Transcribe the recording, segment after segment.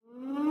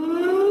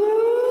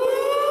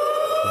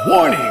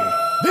Warning!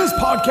 This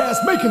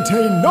podcast may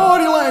contain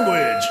naughty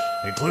language,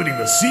 including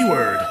the C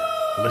word.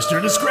 Listener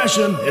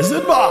discretion is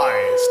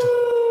advised.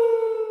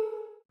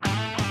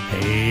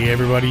 Hey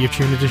everybody, you've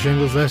tuned into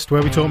Shingles List,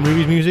 where we talk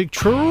movies, music,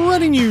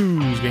 trending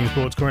news, game,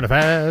 sports, current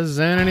affairs,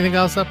 and anything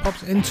else that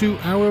pops into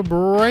our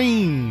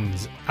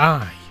brains.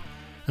 I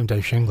am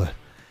Dave Shingler,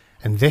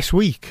 and this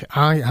week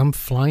I am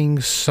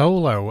flying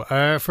solo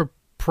for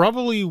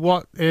probably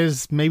what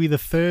is maybe the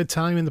third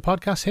time in the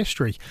podcast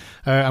history.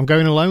 I'm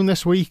going alone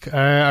this week.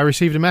 I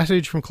received a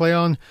message from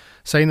Cleon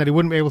saying that he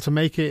wouldn't be able to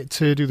make it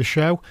to do the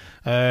show.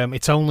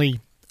 It's only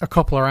a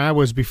couple of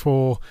hours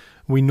before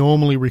we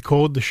normally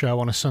record the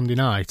show on a Sunday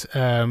night.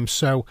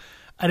 So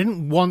I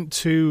didn't want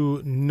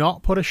to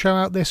not put a show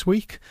out this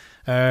week.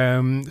 So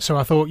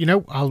I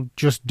thought, I'll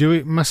just do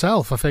it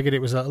myself. I figured it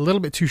was a little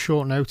bit too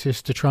short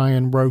notice to try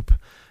and rope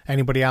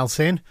anybody else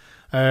in.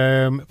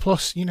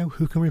 Plus,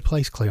 who can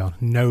replace Cleon?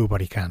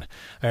 Nobody can.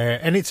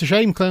 And it's a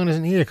shame Cleon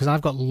isn't here because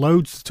I've got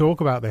loads to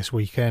talk about this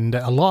week, and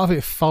a lot of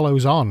it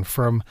follows on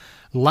from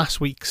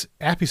last week's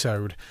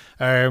episode.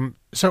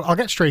 So I'll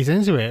get straight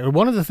into it.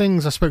 One of the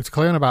things I spoke to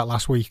Cleon about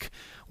last week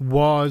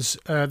was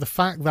the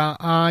fact that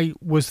I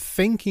was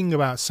thinking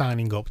about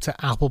signing up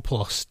to Apple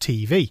Plus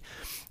TV.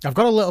 I've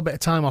got a little bit of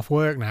time off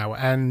work now,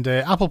 and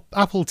Apple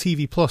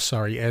TV Plus,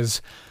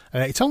 is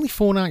it's only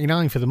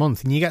 $4.99 for the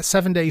month, and you get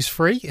 7 days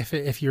free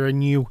if you're a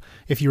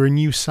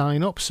new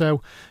sign up.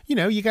 So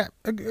you get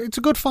it's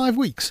a good 5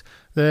 weeks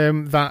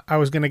that I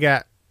was going to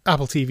get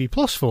Apple TV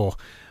Plus for.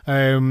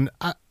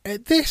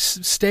 At this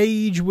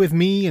stage with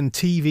me and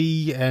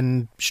TV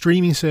and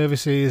streaming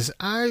services,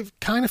 I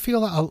kind of feel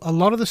that a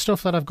lot of the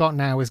stuff that I've got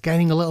now is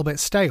getting a little bit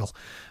stale.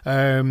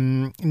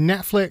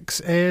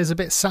 Netflix is a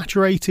bit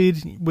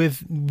saturated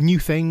with new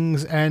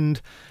things, and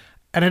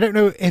I don't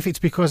know if it's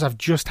because I've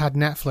just had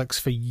Netflix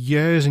for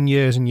years and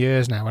years and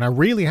years now, and I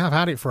really have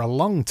had it for a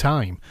long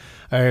time,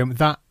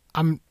 that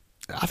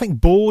I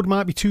think bored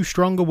might be too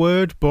strong a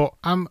word, but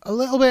I'm a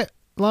little bit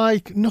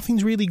like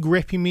nothing's really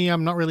gripping me.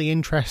 I'm not really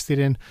interested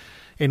in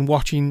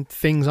watching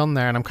things on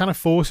there, and I'm kind of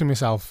forcing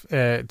myself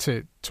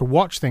to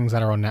watch things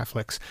that are on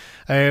Netflix.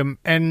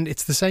 And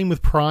it's the same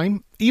with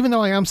Prime. Even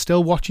though I am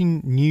still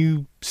watching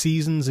new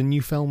seasons and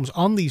new films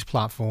on these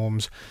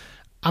platforms,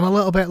 I'm a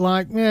little bit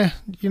like,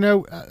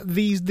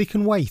 these they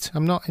can wait.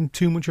 I'm not in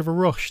too much of a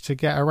rush to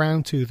get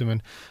around to them,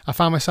 and I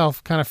find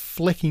myself kind of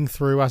flicking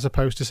through as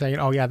opposed to saying,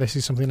 oh yeah, this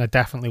is something I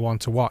definitely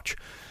want to watch.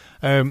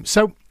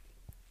 So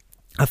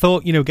I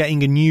thought,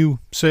 getting a new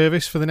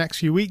service for the next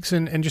few weeks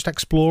and just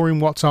exploring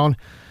what's on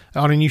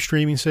a new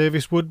streaming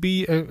service would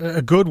be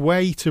a good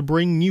way to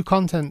bring new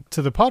content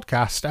to the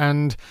podcast,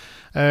 and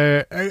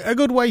a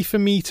good way for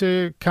me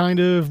to kind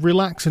of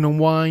relax and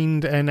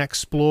unwind and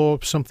explore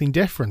something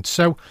different.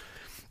 So,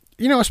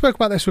 I spoke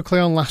about this with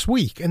Cleon last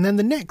week, and then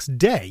the next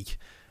day,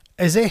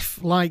 as if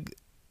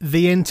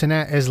the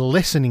internet is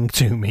listening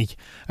to me,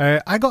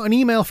 I got an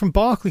email from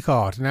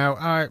Barclaycard. Now,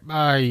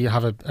 I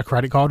have a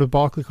credit card with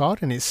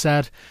Barclaycard, and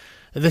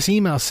this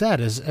email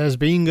said, as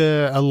being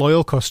a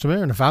loyal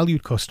customer and a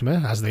valued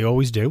customer, as they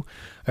always do,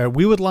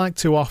 we would like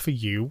to offer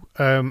you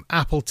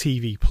Apple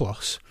TV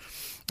Plus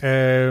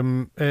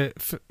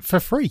for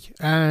free,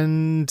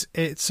 and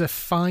it's a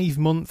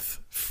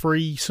 5-month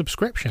free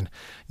subscription.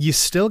 You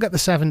still get the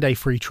 7-day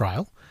free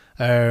trial.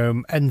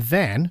 And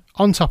then,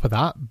 on top of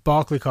that,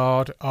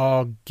 Barclaycard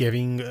are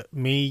giving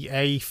me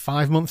a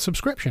 5-month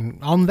subscription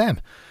on them.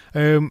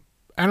 And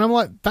I'm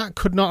like, that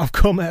could not have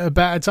come at a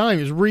better time.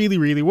 It's really,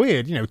 really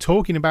weird,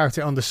 talking about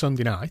it on the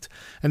Sunday night,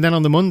 and then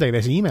on the Monday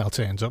this email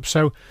turns up.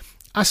 So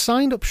I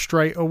signed up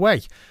straight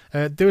away.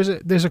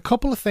 There's a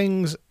couple of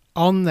things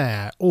on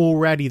there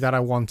already that I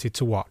wanted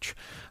to watch.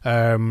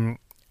 And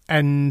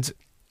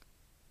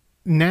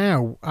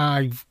now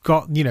I've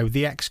got,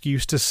 the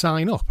excuse to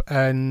sign up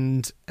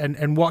and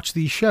watch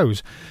these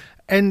shows.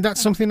 And that's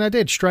something I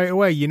did straight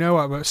away.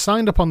 I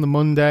signed up on the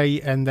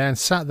Monday and then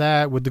sat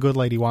there with the good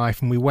lady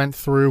wife, and we went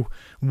through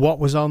what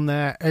was on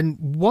there. And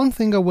one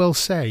thing I will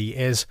say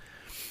is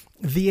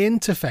the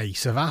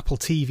interface of Apple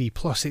TV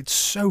Plus, it's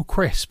so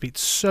crisp,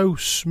 it's so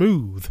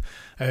smooth.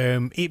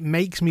 It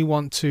makes me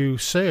want to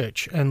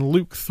search and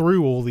look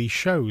through all these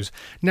shows.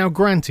 Now,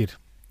 granted,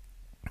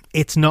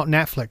 it's not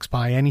Netflix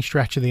by any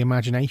stretch of the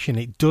imagination.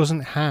 It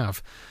doesn't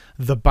have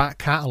the back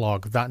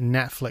catalogue that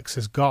Netflix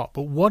has got.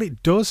 But what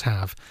it does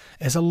have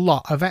is a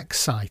lot of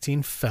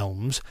exciting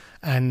films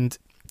and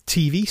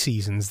TV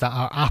seasons that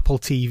are Apple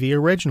TV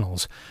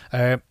originals.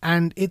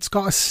 And it's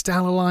got a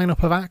stellar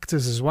lineup of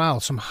actors as well.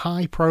 Some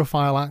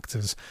high-profile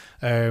actors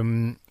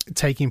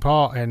taking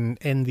part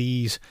in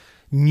these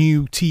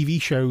new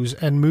TV shows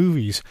and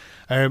movies.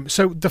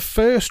 So the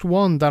first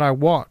one that I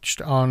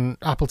watched on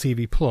Apple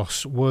TV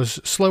Plus was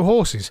Slow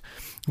Horses,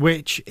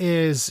 which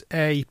is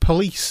a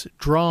police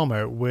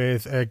drama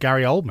with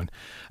Gary Oldman.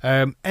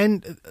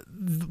 And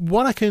the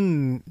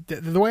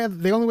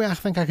only way I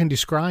think I can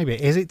describe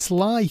it is it's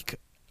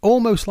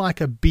almost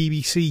like a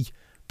BBC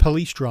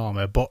police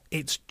drama, but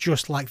it's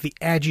just like the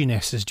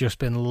edginess has just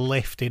been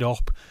lifted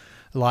up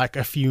like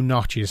a few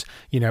notches.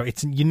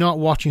 You're not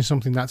watching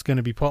something that's going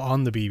to be put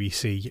on the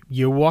BBC.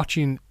 You're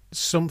watching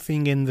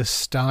something in the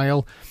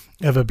style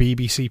of a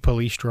BBC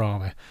police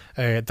drama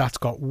that's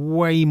got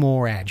way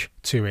more edge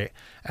to it,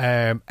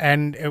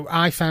 and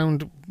I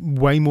found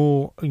way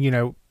more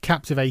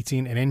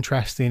captivating and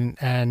interesting,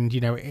 and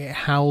it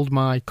held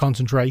my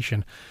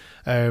concentration,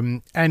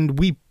 and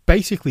we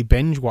basically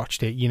binge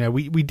watched it.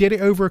 We did it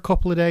over a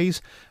couple of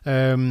days.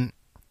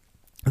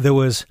 There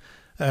was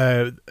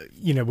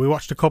we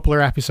watched a couple of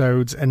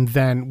episodes and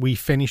then we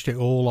finished it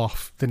all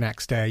off the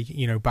next day,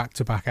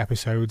 back-to-back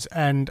episodes,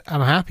 and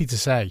I'm happy to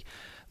say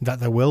that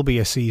there will be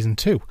a season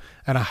 2,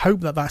 and I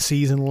hope that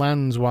season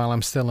lands while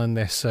I'm still in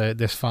this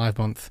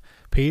 5-month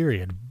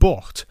period.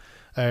 But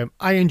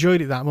I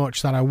enjoyed it that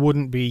much that I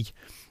wouldn't be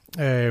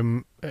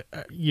I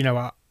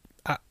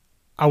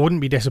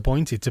wouldn't be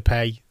disappointed to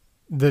pay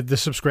the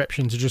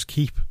subscription to just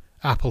keep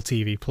Apple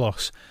TV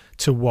Plus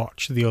to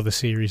watch the other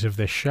series of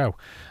this show.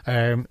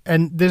 And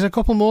there's a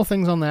couple more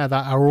things on there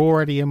that are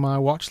already in my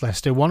watch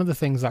list. One of the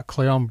things that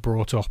Cleon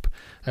brought up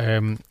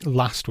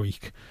last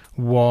week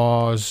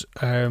was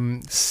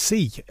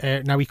C.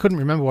 Now, he couldn't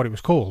remember what it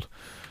was called,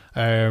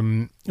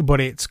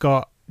 but it's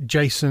got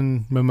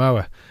Jason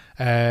Momoa.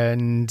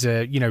 And,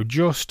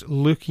 just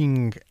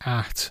looking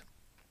at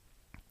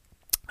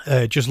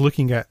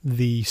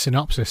the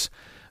synopsis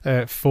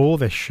for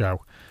this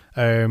show,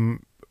 it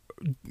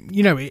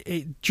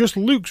just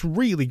looks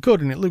really good,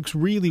 and it looks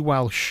really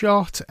well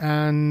shot,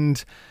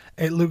 and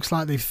it looks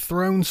like they've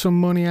thrown some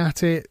money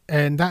at it,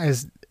 and that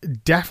is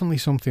definitely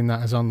something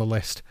that is on the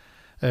list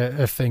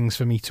of things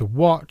for me to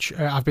watch.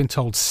 I've been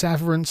told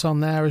Severance on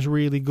there is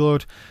really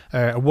good.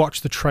 I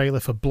watched the trailer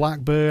for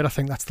Blackbird. I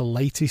think that's the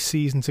latest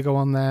season to go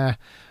on there.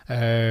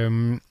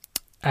 And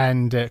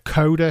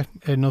Coda,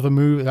 another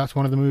movie, that's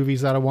one of the movies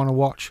that I want to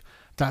watch.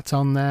 That's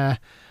on there.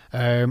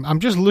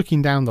 I'm just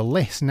looking down the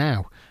list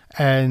now,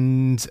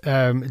 and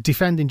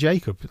Defending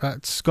Jacob,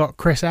 that's got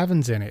Chris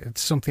Evans in it.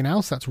 It's something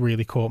else that's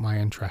really caught my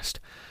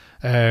interest.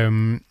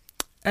 And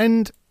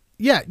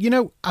yeah,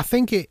 I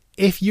think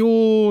if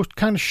you're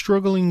kind of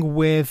struggling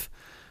with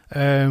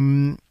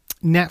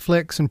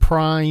Netflix and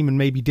Prime and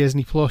maybe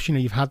Disney Plus,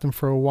 you've had them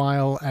for a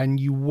while, and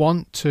you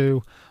want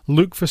to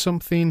look for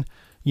something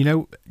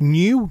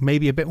new,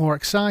 maybe a bit more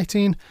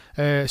exciting,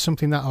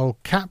 something that'll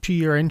capture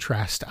your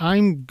interest,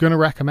 I'm going to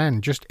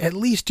recommend just at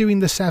least doing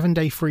the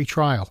 7-day free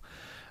trial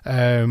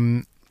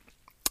of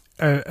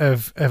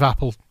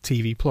Apple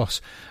TV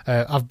Plus.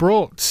 I've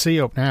brought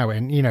C up now,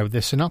 and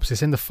the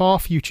synopsis: in the far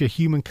future,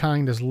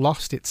 humankind has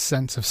lost its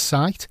sense of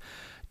sight.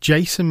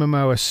 Jason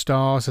Momoa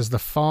stars as the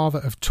father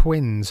of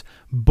twins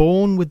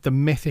born with the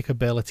mythic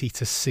ability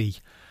to see,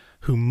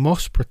 who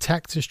must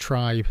protect his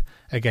tribe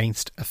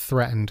against a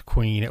threatened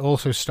queen. It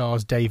also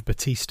stars Dave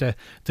Bautista.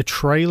 The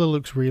trailer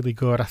looks really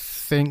good. I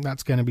think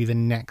that's going to be the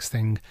next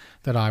thing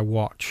that I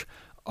watch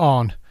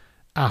on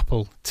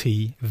Apple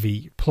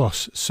TV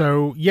Plus.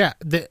 So yeah,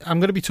 I'm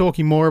going to be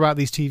talking more about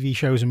these TV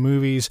shows and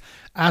movies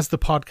as the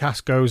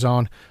podcast goes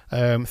on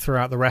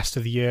throughout the rest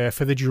of the year,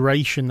 for the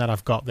duration that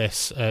I've got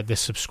this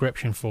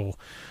subscription for.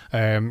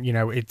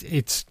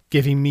 It's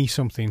giving me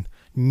something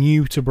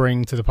new to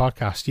bring to the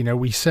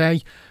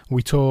podcast.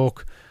 We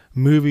talk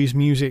movies,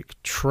 music,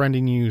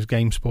 trending news,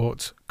 game,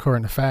 sports,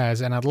 current affairs,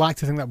 and I'd like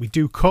to think that we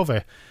do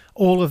cover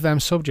all of them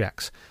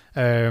subjects.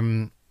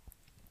 This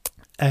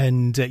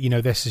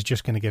is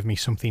just going to give me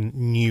something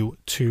new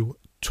to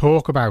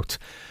talk about.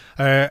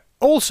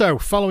 Also,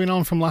 following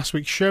on from last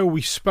week's show,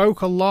 we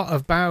spoke a lot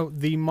about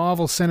the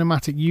Marvel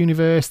Cinematic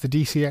Universe, the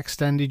DC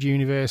Extended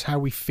Universe, how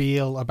we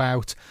feel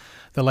about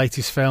the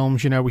latest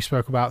films. We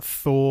spoke about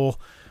Thor,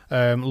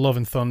 Love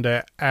and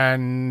Thunder,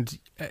 and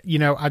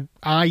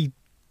I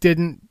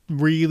didn't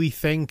really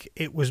think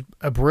it was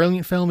a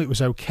brilliant film. It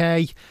was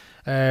okay.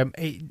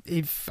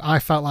 I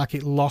felt like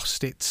it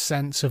lost its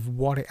sense of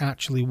what it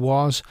actually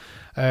was.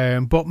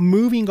 But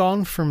moving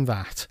on from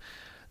that,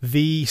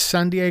 the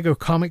San Diego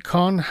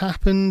Comic-Con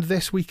happened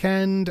this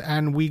weekend,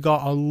 and we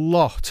got a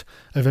lot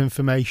of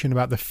information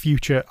about the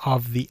future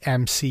of the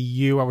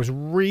MCU. I was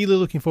really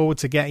looking forward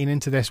to getting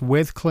into this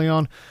with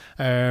Cleon,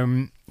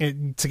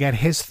 to get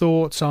his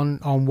thoughts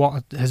on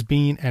what has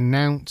been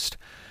announced.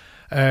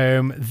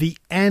 The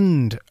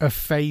end of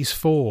Phase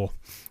 4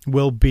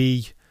 will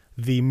be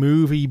the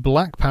movie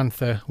Black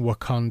Panther: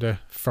 Wakanda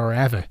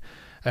Forever.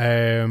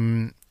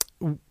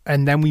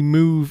 And then we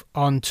move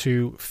on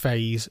to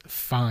Phase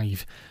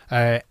 5.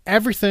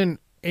 Everything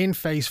in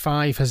Phase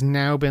 5 has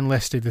now been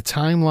listed. The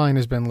timeline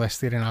has been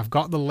listed, and I've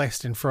got the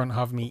list in front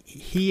of me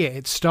here.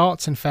 It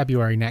starts in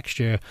February next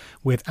year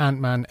with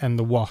Ant-Man and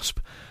the Wasp,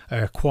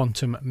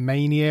 Quantum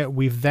Mania.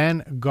 We've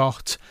then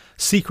got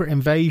Secret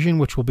Invasion,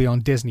 which will be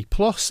on Disney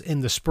Plus in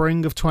the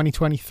spring of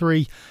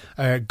 2023.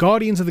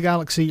 Guardians of the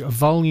Galaxy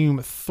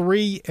Volume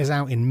 3 is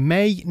out in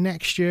May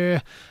next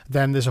year.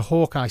 Then there's a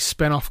Hawkeye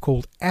spin-off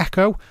called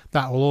Echo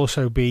that will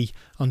also be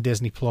on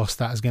Disney Plus.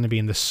 That is going to be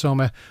in the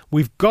summer.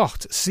 We've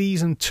got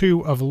Season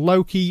 2 of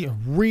Loki.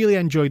 Really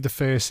enjoyed the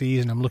first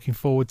season. I'm looking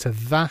forward to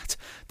that.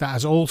 That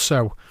is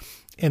also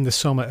in the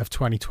summer of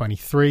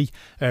 2023.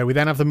 We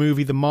then have the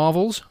movie The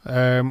Marvels,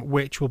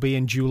 which will be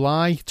in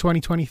July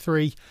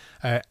 2023.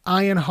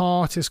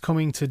 Ironheart is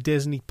coming to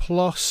Disney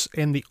Plus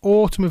in the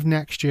autumn of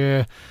next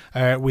year.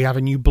 We have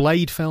a new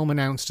Blade film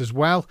announced as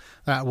well.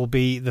 That will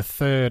be the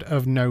 3rd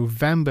of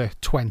November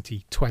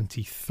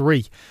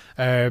 2023.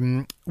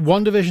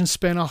 WandaVision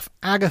spin-off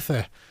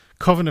Agatha,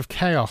 Coven of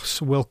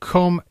Chaos will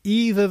come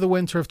either the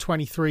winter of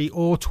 23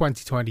 or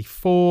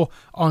 2024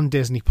 on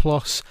Disney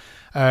Plus.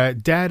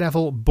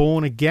 Daredevil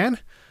Born Again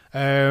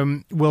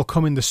will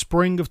come in the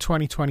spring of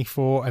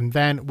 2024, and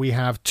then we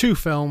have 2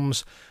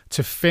 films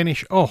to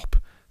finish up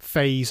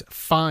Phase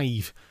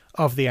 5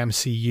 of the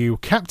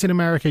MCU. Captain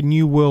America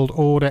New World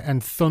Order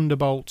and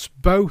Thunderbolts,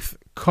 both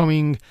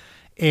coming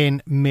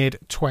in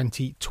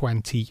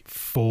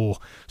mid-2024.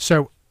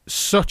 So,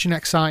 such an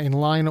exciting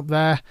lineup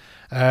there.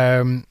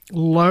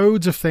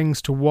 Loads of things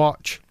to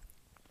watch.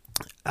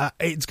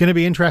 It's going to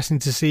be interesting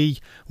to see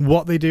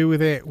what they do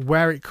with it,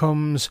 where it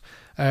comes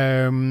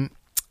out,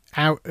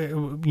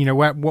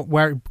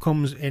 where it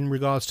comes in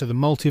regards to the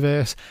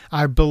multiverse.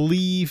 I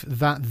believe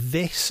that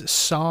this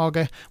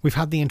saga, we've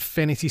had the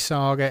Infinity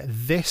Saga,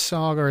 this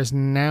saga has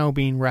now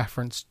been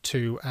referenced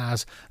to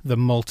as the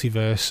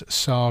Multiverse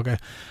Saga.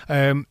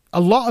 A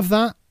lot of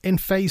that in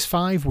Phase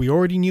 5 we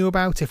already knew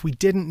about. If we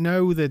didn't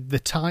know the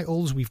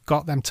titles, we've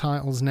got them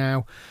titles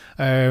now.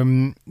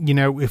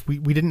 If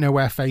we didn't know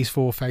where Phase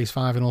 4, Phase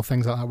 5 and all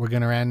things like that were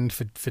going to end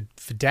for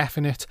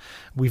definite,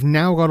 we've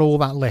now got all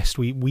that list.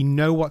 We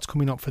know what's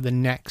coming up for the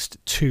next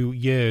 2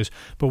 years.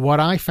 But what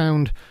I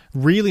found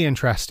really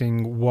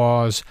interesting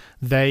was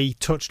they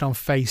touched on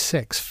Phase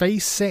 6.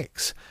 Phase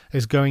 6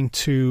 is going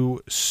to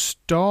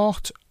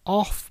start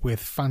off with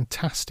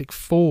Fantastic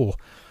Four,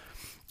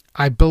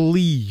 I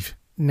believe.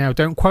 Now,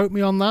 don't quote me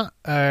on that.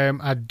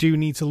 I do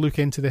need to look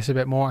into this a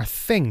bit more. I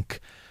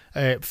think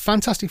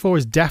Fantastic Four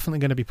is definitely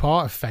going to be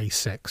part of Phase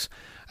 6.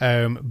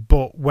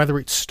 But whether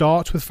it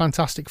starts with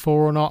Fantastic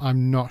Four or not,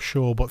 I'm not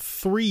sure. But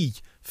 3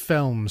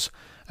 films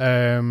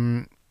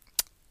have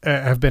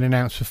been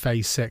announced for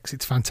Phase 6.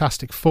 It's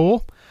Fantastic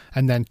Four,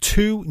 and then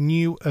 2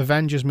 new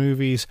Avengers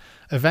movies,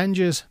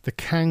 Avengers The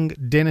Kang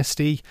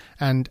Dynasty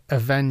and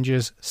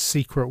Avengers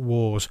Secret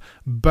Wars,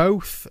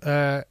 both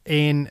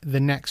in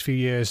the next few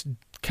years.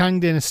 Kang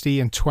Dynasty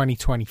in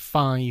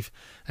 2025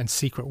 and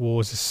Secret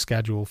Wars is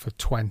scheduled for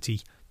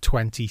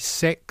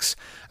 2026.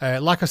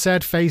 Like I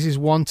said, phases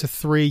 1 to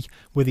 3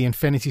 with the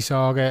Infinity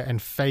Saga,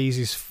 and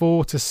phases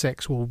 4 to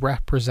 6 will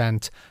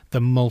represent the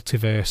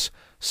Multiverse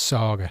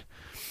Saga.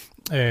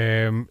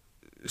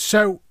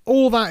 So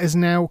all that is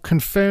now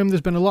confirmed. There's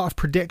been a lot of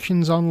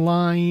predictions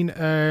online,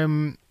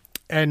 and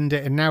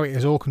now it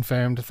is all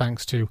confirmed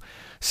thanks to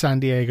San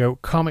Diego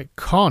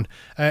Comic-Con.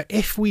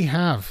 If we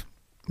have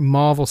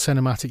Marvel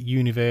Cinematic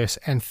Universe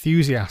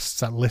enthusiasts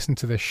that listen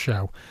to this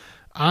show,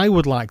 I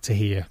would like to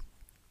hear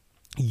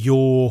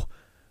your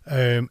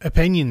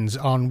opinions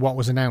on what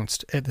was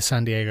announced at the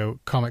San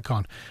Diego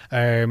Comic-Con.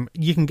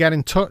 You can get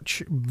in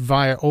touch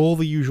via all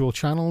the usual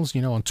channels.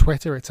 On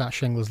Twitter, it's at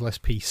Shingler's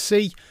List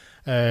PC.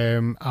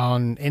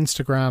 On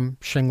Instagram,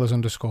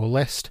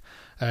 Shinglers_list.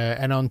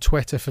 And on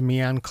Twitter, for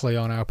me and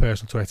Cleon, our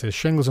personal Twitters,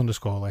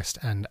 Shinglers_list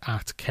and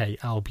at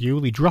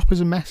 @KAlBewley. Drop us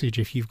a message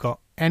if you've got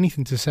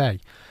anything to say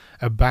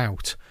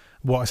about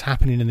what is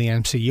happening in the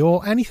MCU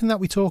or anything that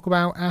we talk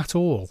about at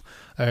all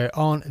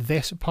on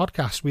this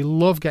podcast. We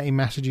love getting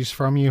messages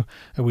from you,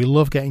 and we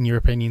love getting your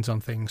opinions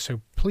on things.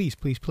 So please,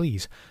 please,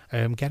 please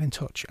get in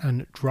touch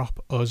and drop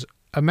us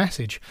a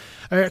message.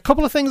 A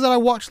couple of things that I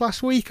watched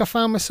last week. I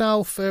found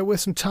myself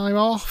with some time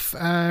off.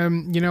 I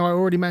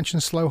already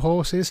mentioned Slow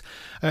Horses.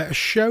 A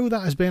show that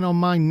has been on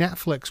my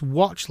Netflix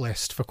watch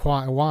list for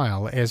quite a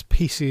while is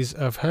Pieces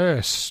of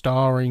Her,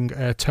 starring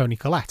Toni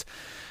Collette.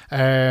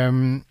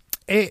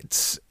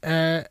 It's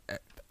a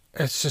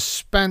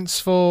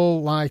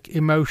suspenseful,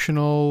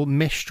 emotional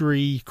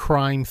mystery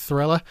crime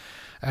thriller.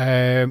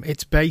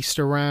 It's based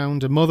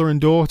around a mother and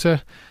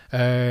daughter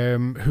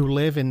who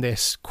live in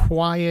this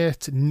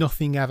quiet,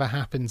 nothing ever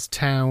happens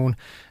town,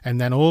 and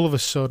then all of a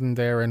sudden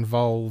they're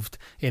involved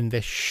in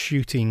this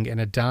shooting in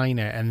a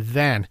diner, and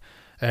then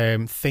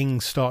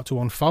things start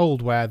to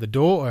unfold where the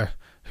daughter,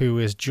 who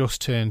has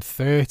just turned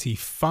 30,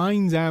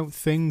 finds out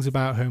things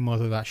about her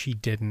mother that she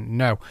didn't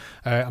know.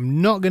 I'm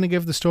not going to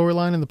give the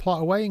storyline and the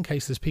plot away in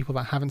case there's people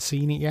that haven't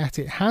seen it yet.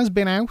 It has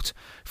been out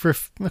for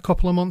a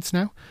couple of months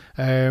now.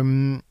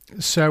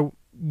 So,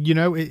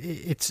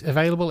 it's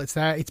available. It's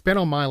there. It's been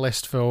on my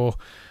list for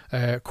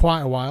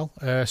quite a while,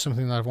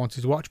 something that I've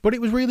wanted to watch, but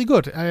it was really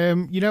good.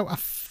 I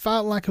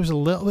felt like it was a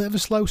little bit of a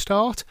slow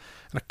start,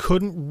 and I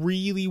couldn't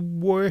really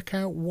work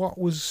out what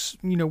was,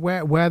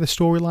 where the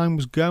storyline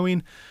was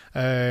going.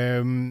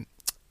 I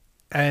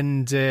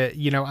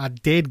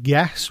did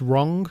guess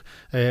wrong.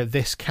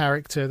 This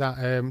character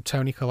that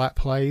Toni Collette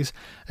plays,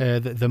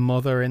 the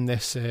mother in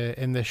this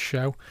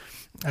show.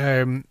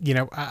 I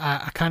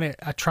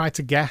tried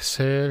to guess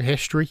her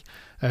history,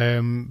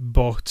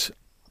 but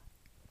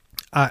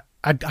I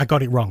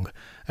got it wrong.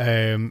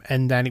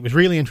 And then it was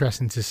really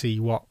interesting to see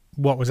what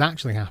was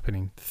actually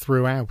happening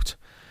throughout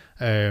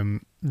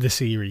the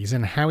series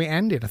and how it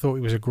ended. I thought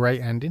it was a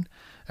great ending.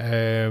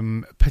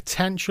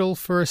 Potential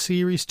for a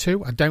series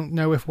 2. I don't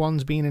know if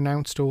one's been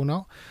announced or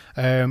not,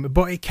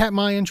 but it kept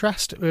my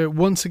interest.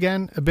 Once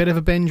again, a bit of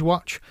a binge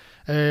watch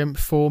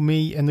for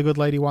me and the Good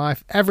Lady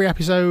Wife. Every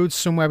episode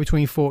somewhere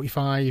between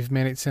 45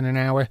 minutes and an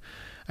hour,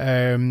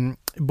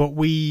 but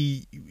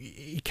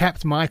it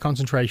kept my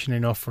concentration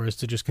enough for us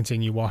to just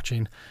continue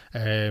watching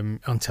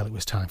until it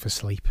was time for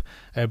sleep.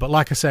 But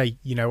like I say,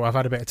 I've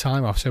had a bit of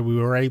time off, so we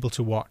were able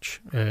to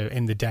watch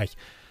in the day.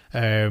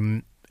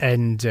 And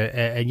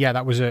yeah,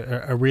 that was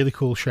a really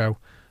cool show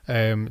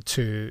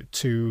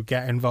to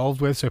get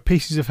involved with. So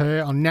Pieces of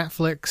Her on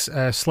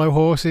Netflix, Slow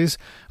Horses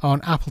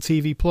on Apple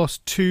TV Plus,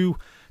 2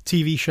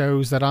 TV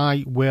shows that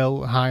I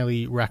will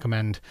highly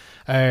recommend.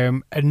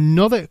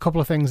 Another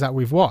couple of things that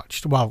we've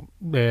watched,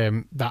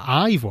 that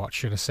I've watched,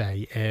 should I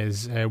say,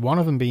 is one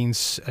of them being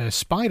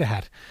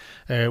Spiderhead,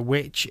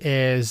 which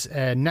is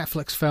a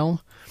Netflix film.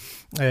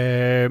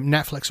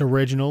 Netflix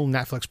original,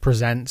 Netflix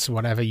presents,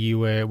 whatever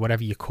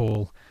you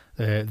call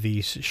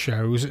these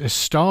shows,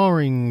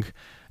 starring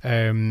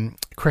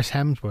Chris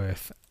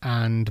Hemsworth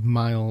and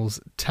Miles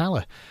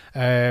Teller.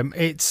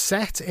 It's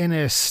set in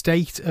a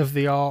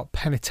state-of-the-art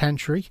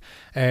penitentiary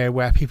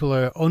where people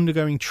are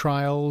undergoing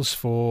trials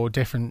for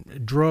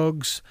different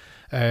drugs.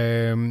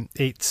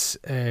 It's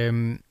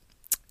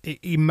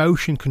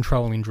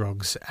emotion-controlling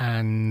drugs,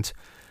 and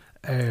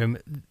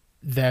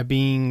they're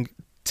being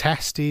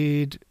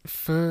tested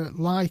for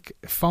like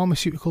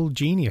pharmaceutical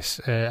genius,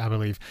 I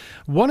believe.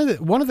 One of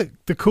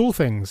the cool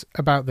things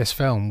about this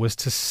film was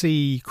to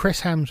see Chris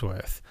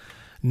Hemsworth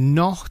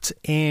not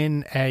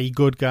in a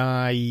good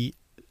guy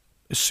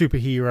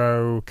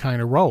superhero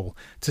kind of role,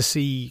 to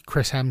see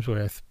Chris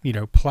Hemsworth,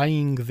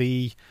 playing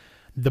the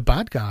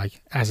bad guy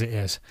as it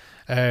is.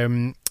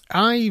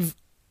 I've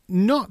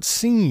not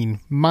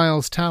seen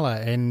Miles Teller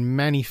in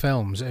many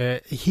films.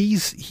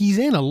 He's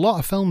in a lot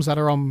of films that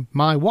are on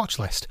my watch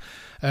list.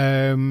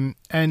 And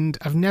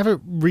I've never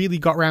really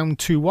got round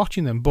to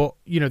watching them, but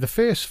the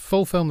first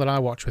full film that I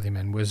watched with him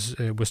in was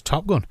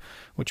Top Gun,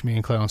 which me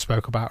and Cleon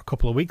spoke about a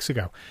couple of weeks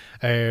ago.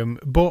 And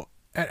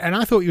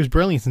I thought he was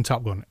brilliant in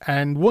Top Gun,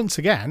 and once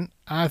again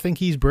I think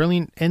he's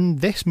brilliant in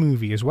this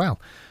movie as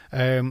well.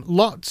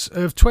 Lots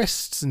of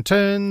twists and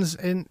turns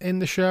in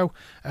the show,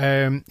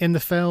 in the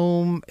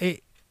film.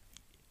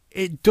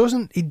 It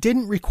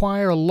didn't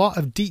require a lot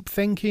of deep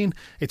thinking.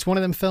 It's one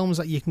of them films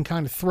that you can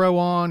kind of throw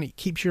on. It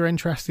keeps your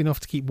interest enough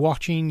to keep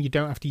watching. You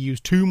don't have to use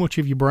too much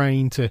of your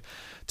brain to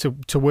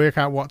work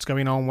out what's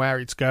going on, where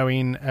it's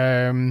going.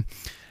 And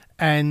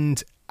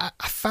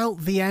I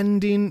felt the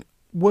ending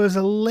was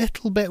a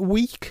little bit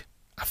weak.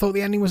 But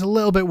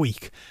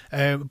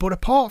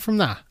apart from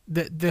that,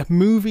 the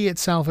movie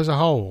itself as a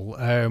whole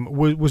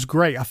was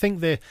great. I think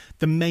the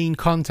main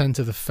content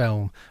of the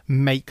film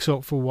makes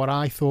up for what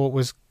I thought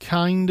was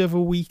kind of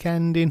a weak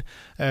ending.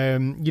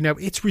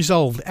 It's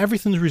resolved.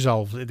 Everything's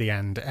resolved at the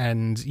end,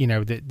 and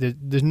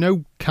there's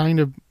no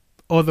kind of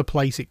other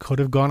place it could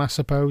have gone, I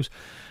suppose.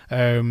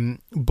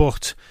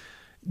 But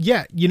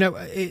yeah,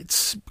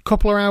 it's a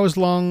couple of hours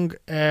long.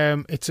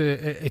 It's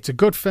a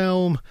good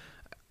film.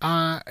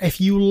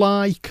 If you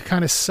like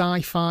kind of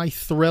sci-fi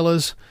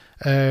thrillers,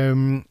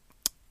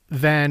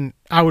 then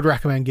I would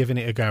recommend giving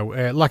it a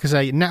go. Like I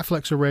say,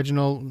 Netflix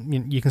original,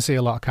 you can see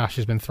a lot of cash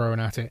has been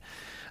thrown at it.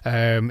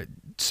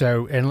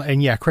 So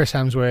Chris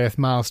Hemsworth,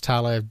 Miles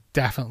Teller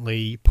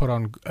definitely put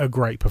on a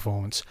great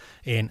performance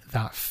in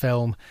that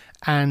film.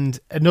 And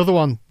another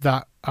one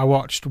that I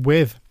watched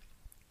with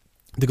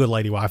The Good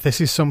Lady Wife, this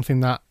is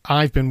something that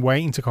I've been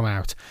waiting to come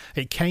out.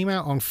 It came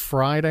out on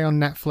Friday on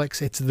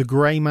Netflix. It's The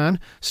Grey Man,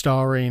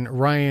 starring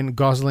Ryan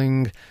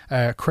Gosling,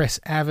 Chris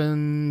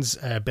Evans,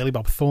 Billy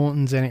Bob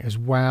Thornton's in it as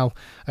well.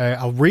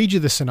 I'll read you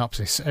the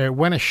synopsis.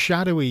 When a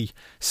shadowy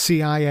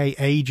CIA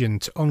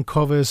agent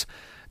uncovers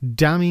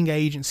damning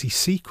agency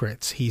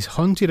secrets, he's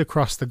hunted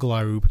across the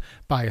globe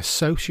by a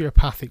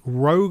sociopathic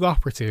rogue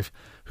operative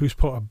who's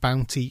put a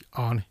bounty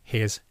on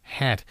his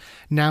head.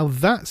 Now,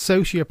 that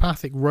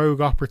sociopathic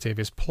rogue operative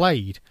is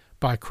played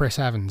by Chris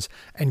Evans,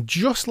 and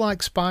just like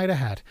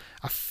Spiderhead,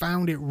 I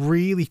found it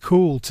really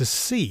cool to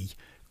see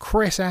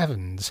Chris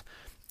Evans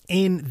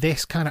in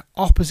this kind of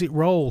opposite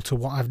role to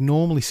what I've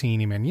normally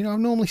seen him in. I've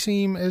normally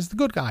seen him as the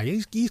good guy.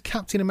 He's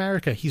Captain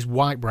America. He's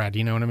white bread,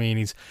 you know what I mean?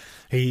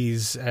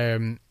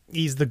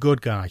 He's the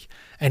good guy,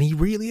 and he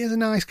really is a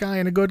nice guy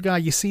and a good guy.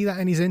 You see that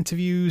in his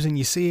interviews, and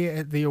you see it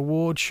at the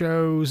award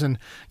shows, and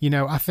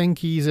I think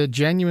he's a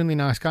genuinely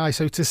nice guy.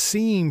 So to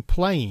see him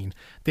playing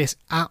this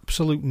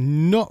absolute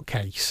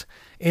nutcase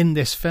in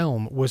this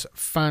film was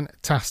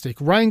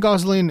fantastic. Ryan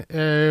Gosling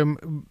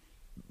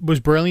was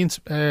brilliant,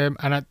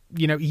 and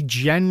he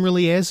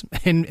generally is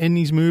in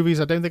these movies.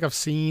 I don't think I've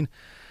seen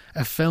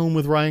a film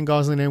with Ryan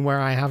Gosling in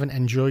where I haven't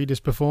enjoyed his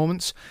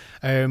performance.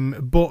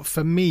 But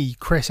for me,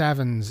 Chris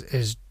Evans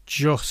is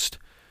just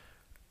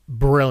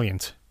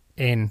brilliant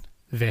in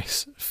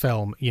this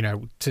film.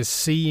 To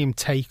see him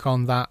take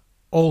on that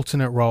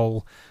alternate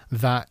role,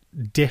 that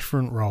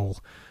different role,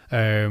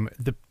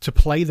 To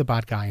play the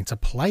bad guy and to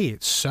play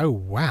it so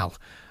well,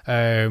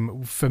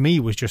 for me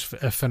was just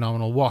a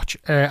phenomenal watch.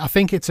 I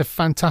think it's a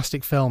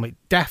fantastic film. It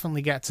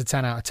definitely gets a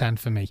 10 out of 10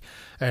 for me.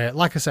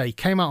 Like I say,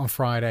 came out on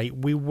Friday.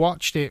 We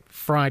watched it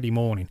Friday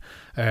morning.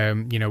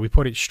 We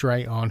put it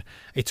straight on.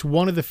 It's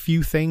one of the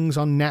few things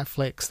on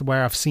Netflix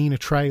where I've seen a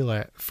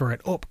trailer for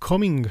an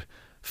upcoming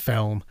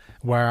film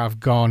where I've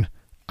gone,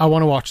 I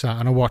want to watch that,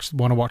 and I want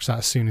to watch that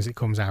as soon as it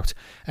comes out.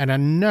 And I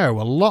know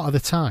a lot of the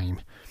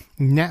time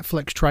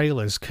Netflix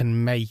trailers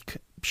can make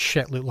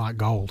shit look like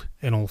gold,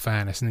 in all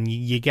fairness, and then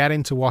you get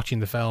into watching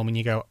the film and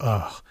you go,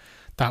 ugh,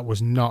 that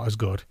was not as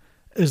good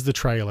as the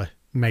trailer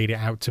made it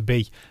out to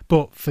be.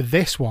 But for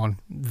this one,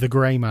 The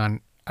Grey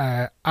Man,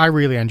 I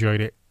really enjoyed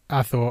it.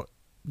 I thought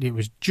it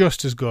was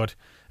just as good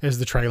as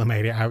the trailer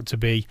made it out to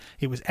be.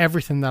 It was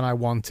everything that I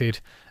wanted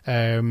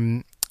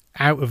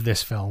out of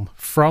this film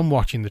from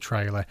watching the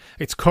trailer.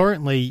 It's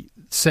currently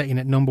sitting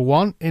at number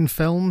 1 in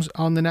films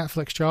on the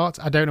Netflix charts.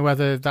 I don't know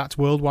whether that's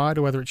worldwide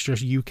or whether it's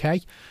just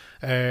UK.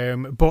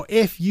 But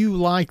if you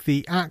like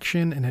the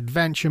action and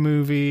adventure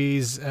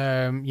movies,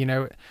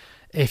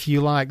 if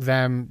you like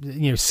them,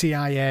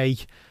 CIA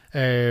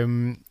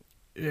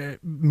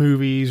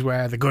movies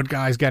where the good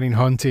guy's getting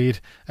hunted,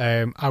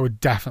 I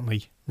would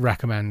definitely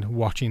recommend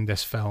watching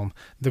this film,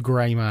 The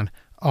Grey Man,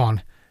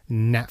 on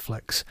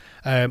Netflix.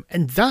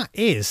 And that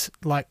is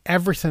like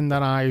everything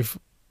that I've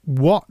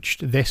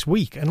watched this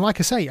week. And like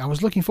I say, I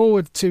was looking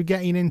forward to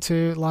getting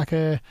into like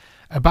a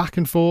back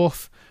and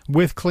forth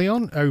with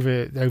Cleon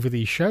over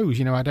these shows.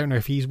 I don't know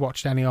if he's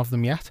watched any of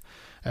them yet.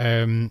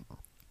 I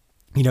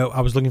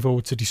was looking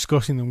forward to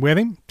discussing them with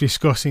him,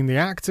 discussing the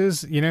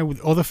actors, with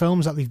other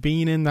films that they've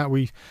been in that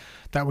we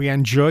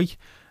enjoy.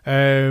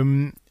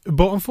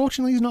 But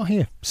unfortunately, he's not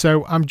here.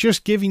 So I'm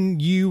just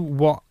giving you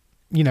what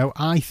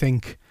I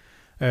think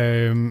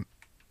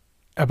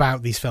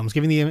about these films,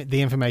 giving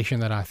the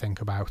information that I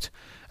think about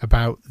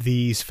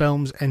these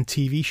films and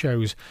TV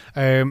shows.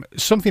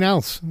 Something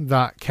else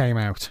that came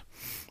out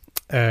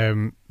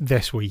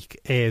this week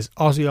is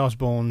Ozzy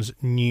Osbourne's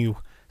new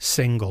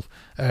single.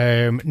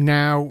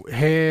 Now,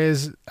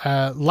 his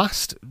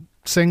last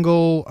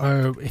single,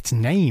 its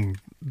name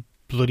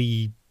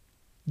bloody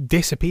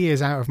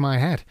disappears out of my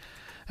head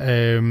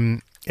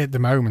at the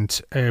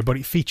moment, but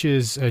it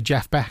features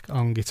Jeff Beck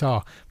on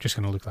guitar. I'm just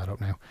going to look that up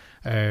now.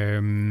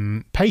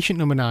 Patient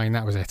Number 9,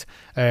 that was it.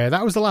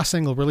 That was the last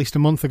single released a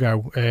month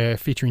ago,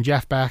 featuring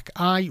Jeff Beck.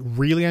 I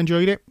really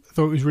enjoyed it.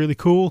 Thought it was really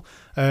cool.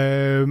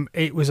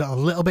 It was a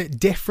little bit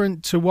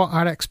different to what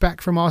I'd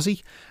expect from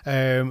Ozzy,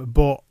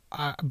 but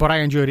I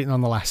enjoyed it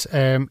nonetheless.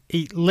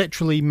 It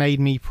literally made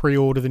me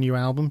pre-order the new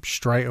album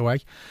straight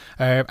away.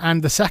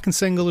 And the second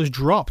single has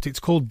dropped.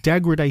 It's called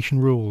Degradation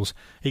Rules.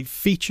 It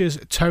features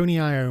Tony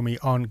Iommi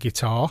on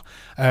guitar.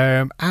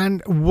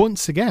 And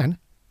once again,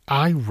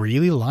 I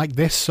really like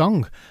this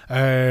song.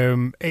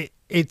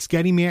 It's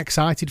getting me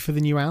excited for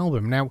the new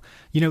album. Now,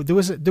 there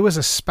was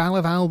a spell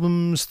of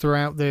albums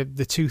throughout the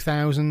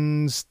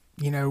 2000s.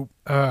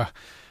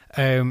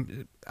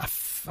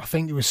 I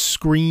think it was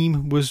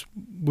Scream was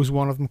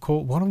one of them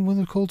called. One of them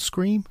was called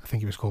Scream. I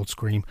think it was called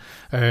Scream.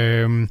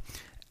 And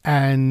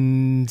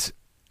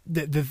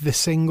the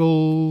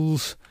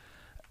singles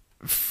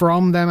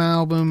from them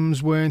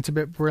albums weren't a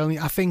bit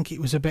brilliant. I think it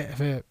was a bit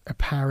of a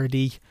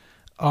parody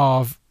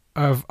of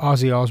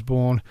Ozzy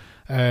Osbourne.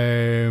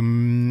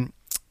 I'm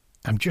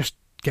just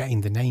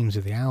getting the names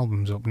of the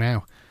albums up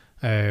now.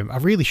 I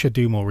really should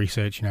do more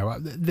research.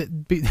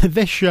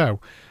 This show,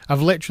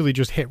 I've literally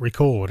just hit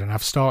record and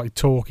I've started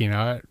talking.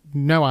 I have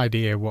no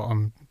idea what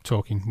I'm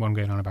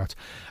going on about.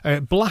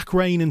 Black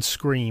Rain and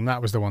Scream,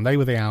 that was the one. They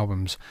were the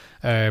albums.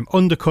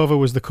 Undercover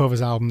was the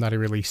covers album that he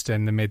released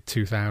in the mid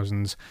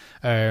 2000s.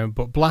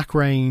 But Black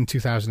Rain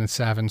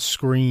 2007,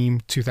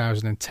 Scream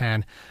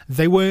 2010,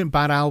 they weren't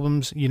bad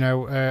albums.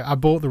 I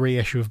bought the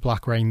reissue of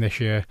Black Rain this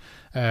year.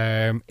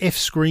 If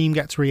Scream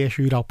gets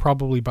reissued, I'll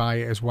probably buy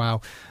it as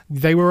well.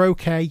 They were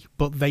okay,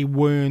 but they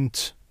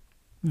weren't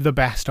the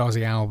best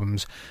Ozzy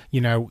albums.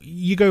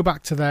 You go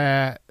back to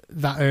that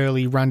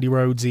early Randy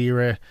Rhoads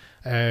era,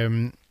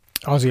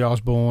 Ozzy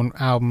Osbourne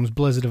albums,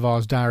 Blizzard of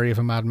Oz, Diary of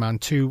a Madman,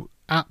 2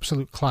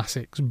 absolute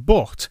classics.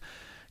 But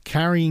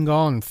carrying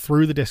on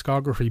through the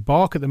discography,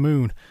 Bark at the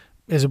Moon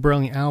is a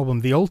brilliant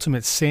album. The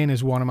Ultimate Sin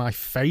is one of my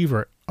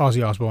favourite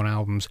Ozzy Osbourne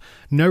albums.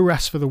 No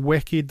Rest for the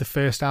Wicked, the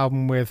first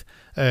album with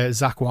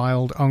Zakk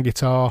Wylde on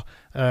guitar,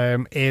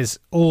 is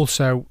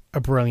also a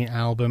brilliant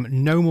album.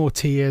 No More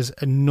Tears,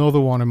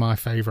 another one of my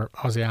favourite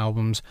Ozzy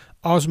albums.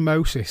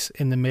 Osmosis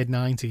in the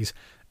mid-90s,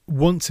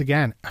 once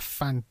again, a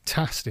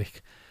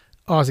fantastic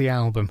Ozzy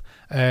album.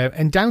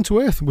 And Down to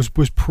Earth was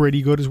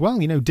pretty good as well.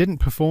 Didn't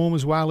perform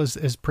as well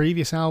as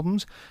previous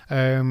albums,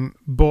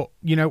 but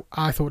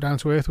I thought Down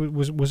to Earth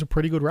was a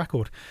pretty good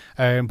record.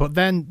 But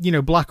then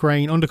Black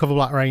Rain, Undercover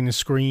Black Rain and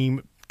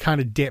Scream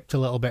kind of dipped a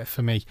little bit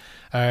for me.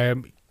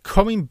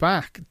 coming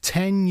back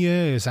 10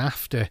 years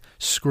after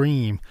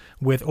Scream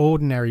with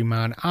Ordinary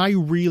Man. I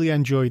really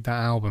enjoyed that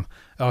album,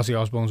 Ozzy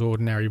Osbourne's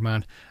Ordinary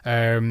Man.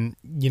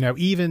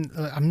 Even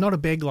I'm not a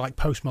big like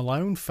Post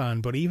Malone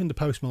fan, but even the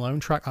Post Malone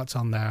track that's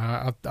on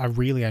there, I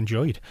really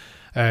enjoyed.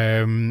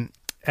 And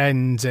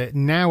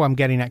now I'm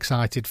getting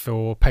excited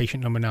for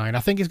Patient Number 9. I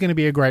think it's going to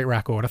be a great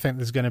record. I think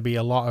there's going to be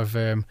a lot of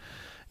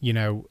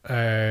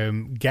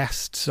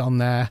guests on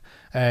there,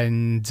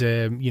 and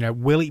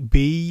will it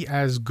be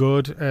as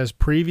good as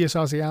previous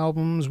Ozzy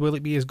albums? Will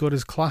it be as good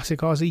as classic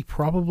Ozzy?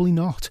 Probably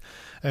not,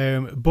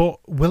 but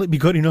will it be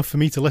good enough for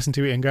me to listen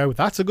to it and go,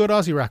 that's a good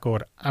Ozzy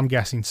record? I'm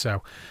guessing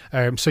so.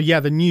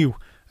 The new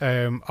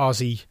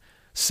Ozzy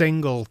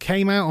single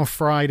came out on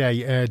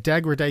Friday,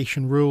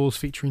 Degradation Rules,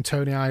 featuring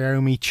Tony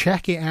Iommi.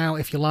 Check it out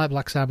if you like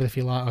Black Sabbath, if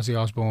you like Ozzy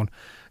Osbourne.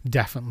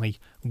 Definitely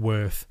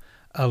worth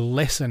a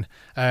listen.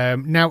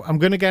 Now I'm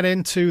going to get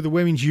into the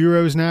Women's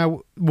Euros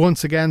now.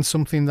 Once again,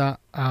 something that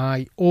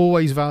I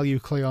always value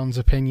Cleon's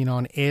opinion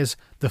on is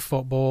the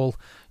football.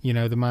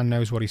 The man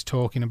knows what he's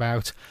talking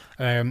about.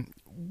 Going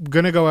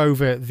to go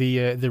over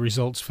the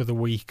results for the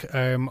week.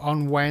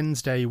 On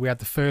Wednesday we had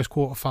the first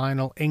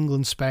quarter-final,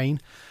 England-Spain.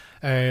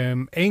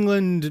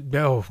 England,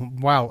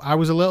 I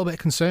was a little bit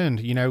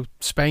concerned.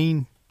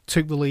 Spain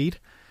took the lead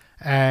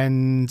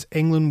and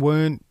England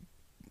weren't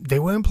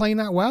playing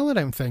that well, I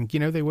don't think.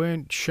 They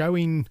weren't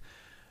showing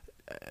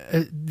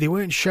the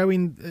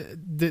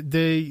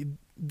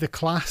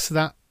class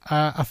that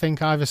I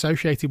think I've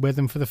associated with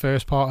them for the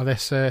first part of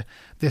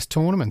this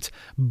tournament.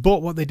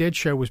 But what they did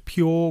show was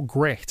pure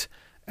grit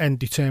and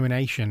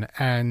determination,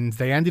 and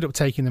they ended up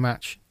taking the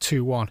match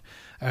 2-1.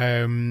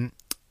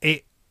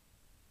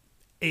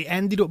 It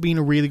ended up being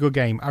a really good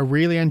game. I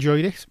really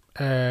enjoyed it.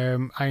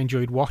 I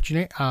enjoyed watching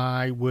it.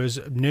 I was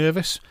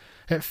nervous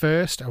at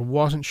first. I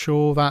wasn't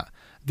sure that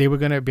they were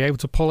going to be able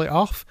to pull it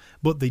off,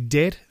 but they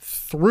did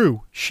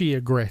through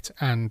sheer grit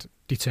and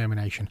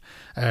determination.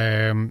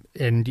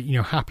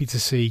 Happy to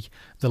see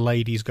the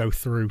ladies go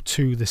through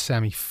to the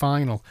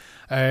semi-final.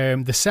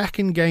 The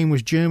second game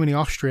was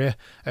Germany-Austria.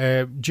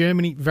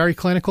 Germany, very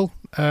clinical.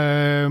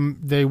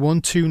 They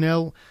won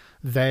 2-0.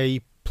 They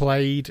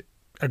played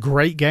a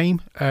great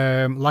game.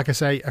 Like I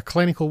say, a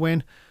clinical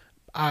win.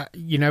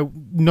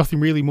 Nothing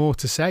really more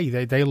to say.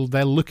 They're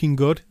looking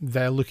good.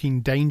 They're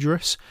looking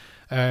dangerous.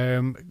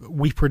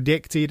 We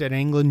predicted an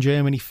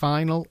England-Germany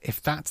final. If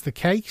that's the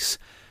case,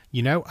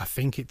 I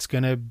think it's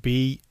going to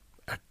be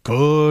a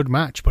good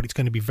match, but it's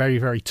going to be very,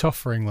 very tough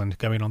for England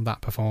going on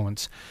that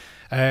performance.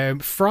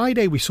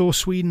 Friday, we saw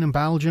Sweden and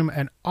Belgium,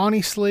 and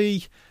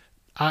honestly,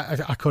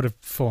 I could have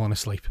fallen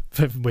asleep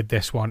with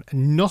this one.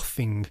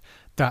 Nothing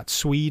that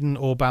Sweden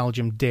or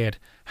Belgium did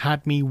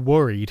had me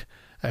worried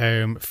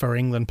for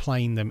England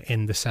playing them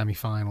in the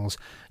semi-finals.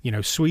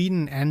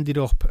 Sweden ended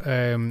up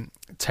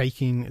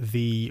taking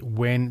the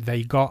win.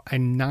 They got a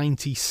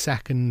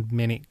 92nd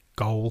minute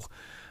goal.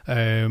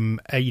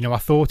 I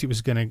thought it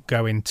was going to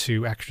go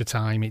into extra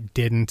time. It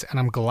didn't, and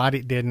I'm glad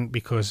it didn't,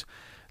 because,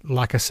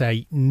 like I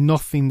say,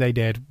 nothing they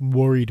did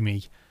worried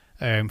me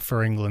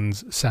for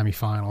England's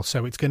semi-final.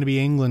 So it's going to be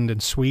England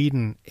and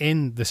Sweden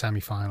in the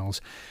semi-finals.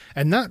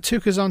 And that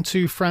took us on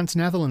to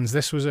France-Netherlands.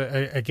 This was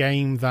a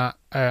game that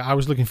I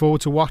was looking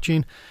forward to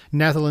watching.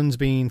 Netherlands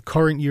being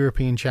current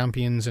European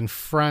champions and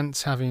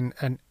France having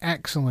an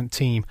excellent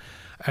team.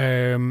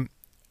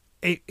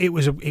 It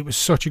was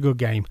such a good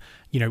game.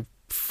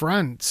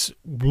 France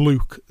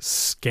look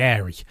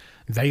scary.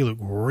 They look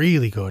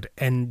really good.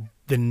 And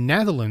the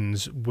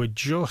Netherlands were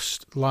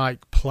just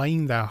like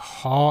playing their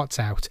hearts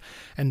out.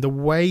 And the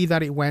way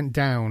that it went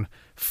down,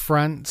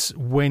 France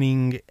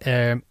winning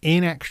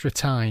in extra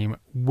time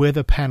with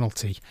a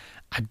penalty,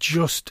 I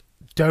just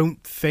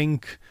don't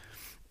think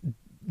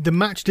the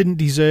match didn't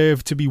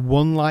deserve to be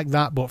won like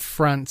that, but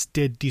France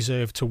did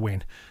deserve to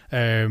win.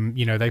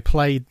 They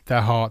played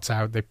their hearts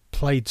out. They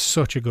played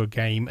such a good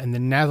game. And the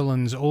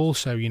Netherlands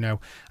also, I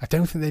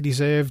don't think they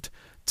deserved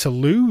to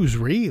lose,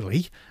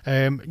 really.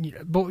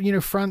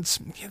 But France,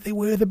 they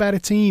were the better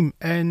team.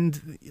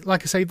 And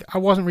like I say, I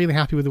wasn't really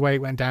happy with the way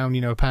it went down,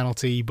 a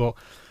penalty, but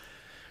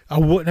I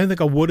don't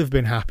think I would have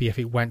been happy if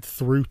it went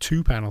through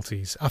 2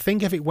 penalties. I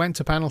think if it went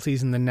to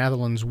penalties and the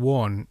Netherlands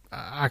won,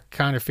 I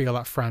kind of feel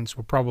that France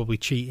were probably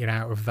cheated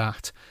out of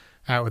that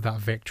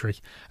victory.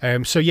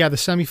 The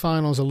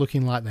semi-finals are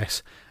looking like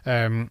this.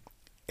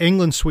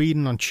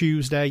 England-Sweden on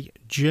Tuesday,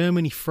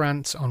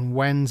 Germany-France on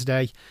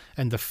Wednesday,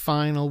 and the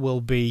final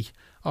will be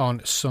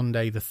on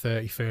Sunday the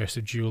 31st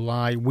of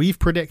July. We've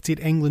predicted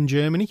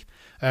England-Germany.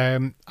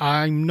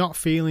 I'm not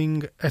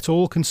feeling at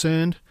all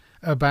concerned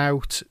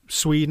about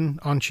Sweden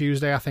on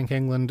Tuesday. I think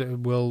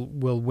England will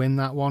win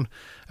that one.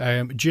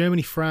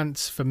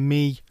 Germany-France, for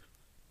me,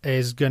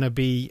 is going to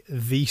be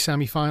the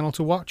semi-final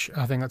to watch.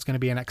 I think that's going to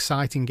be an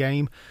exciting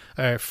game.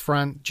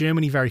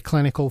 Germany very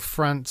clinical,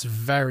 France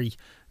very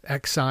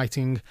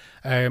exciting.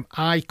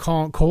 I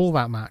can't call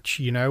that match,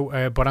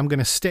 but I'm going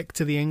to stick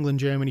to the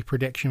England-Germany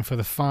prediction for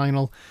the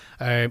final.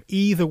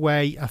 Either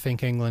way, I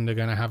think England are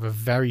going to have a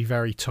very,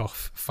 very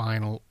tough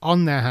final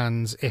on their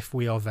hands if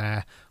we are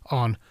there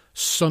on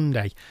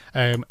Sunday.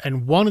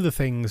 And one of the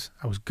things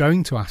I was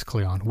going to ask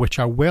Cleon, which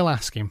I will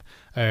ask him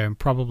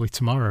probably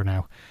tomorrow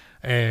now,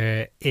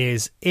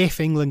 is if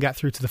England get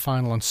through to the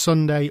final on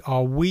Sunday,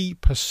 are we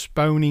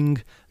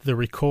postponing the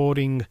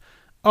recording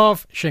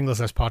of Shingler's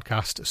List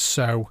podcast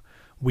so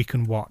we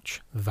can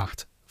watch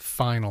that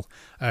final?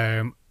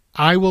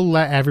 I will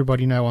let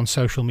everybody know on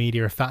social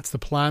media if that's the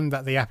plan,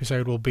 that the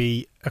episode will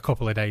be a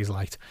couple of days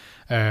late.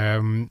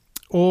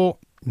 Or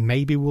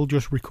maybe we'll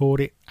just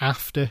record it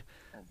after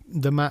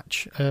the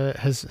match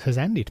has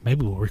ended.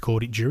 Maybe we'll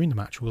record it during the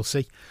match. We'll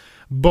see.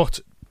 But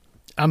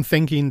I'm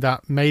thinking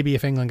that maybe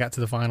if England get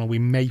to the final, we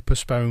may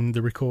postpone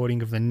the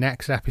recording of the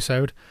next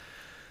episode.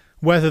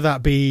 Whether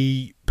that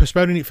be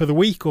postponing it for the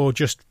week or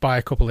just by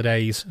a couple of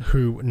days,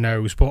 who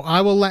knows. But I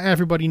will let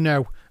everybody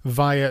know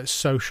via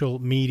social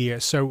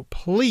media. So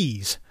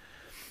please,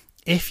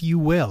 if you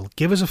will,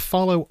 give us a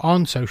follow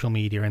on social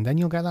media, and then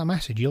you'll get that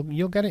message.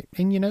 You'll get it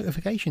in your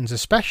notifications,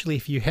 especially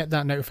if you hit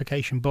that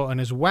notification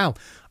button as well.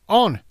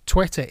 On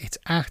Twitter, it's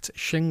at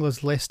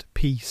Shingler's List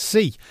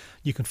PC.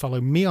 You can follow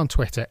me on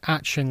Twitter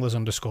at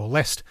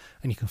Shinglers_list,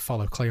 and you can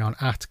follow Cleon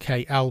at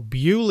KL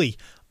Bewley.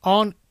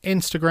 On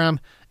Instagram,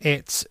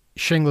 it's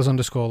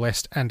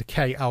Shinglers_list and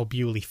KL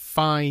Bewley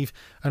 5.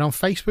 And on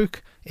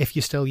Facebook, if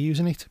you're still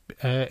using it,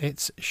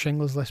 it's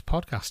Shingler's List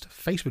Podcast.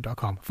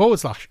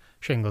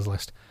 Facebook.com/Shingler's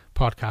List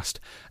Podcast.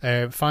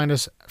 Find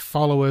us,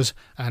 follow us,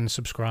 and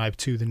subscribe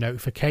to the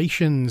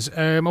notifications.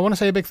 I want to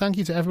say a big thank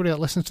you to everybody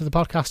that listens to the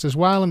podcast as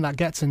well, and that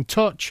gets in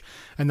touch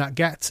and that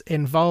gets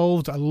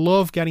involved. I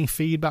love getting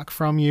feedback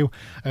from you.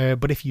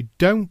 But if you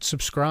don't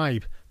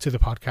subscribe to the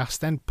podcast,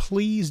 then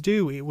please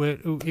do. It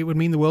would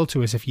mean the world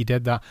to us if you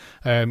did that.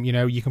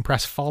 You can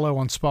press follow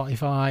on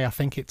Spotify. I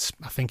think it's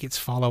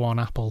follow on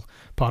Apple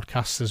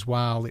Podcasts as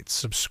well. It's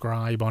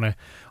subscribe on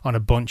a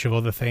bunch of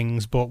other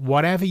things. But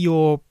whatever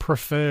your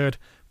preferred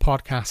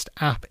podcast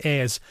app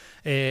is,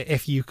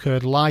 if you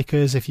could like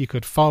us, if you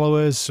could follow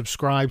us,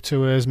 subscribe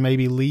to us,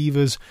 maybe leave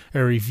us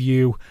a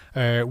review,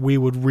 we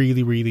would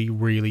really, really,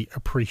 really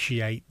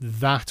appreciate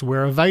that.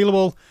 We're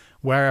available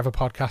wherever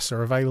podcasts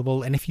are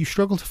available, and if you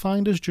struggle to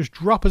find us, just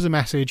drop us a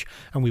message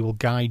and we will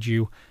guide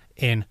you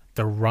in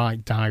the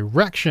right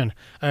direction.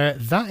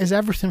 That is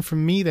everything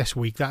from me this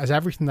week. That is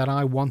everything that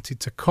I wanted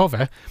to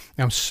cover.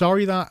 I'm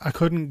sorry that I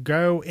couldn't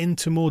go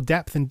into more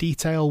depth and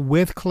detail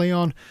with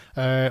Cleon.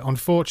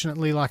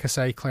 Unfortunately, like I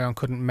say, Cleon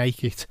couldn't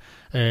make it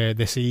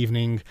this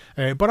evening,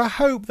 but I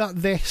hope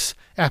that this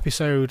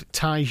episode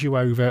ties you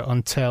over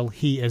until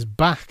he is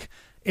back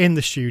in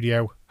the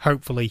studio,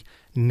 hopefully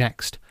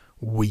next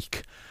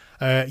week.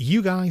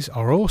 You guys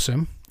are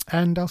awesome,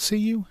 and I'll see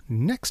you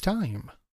next time.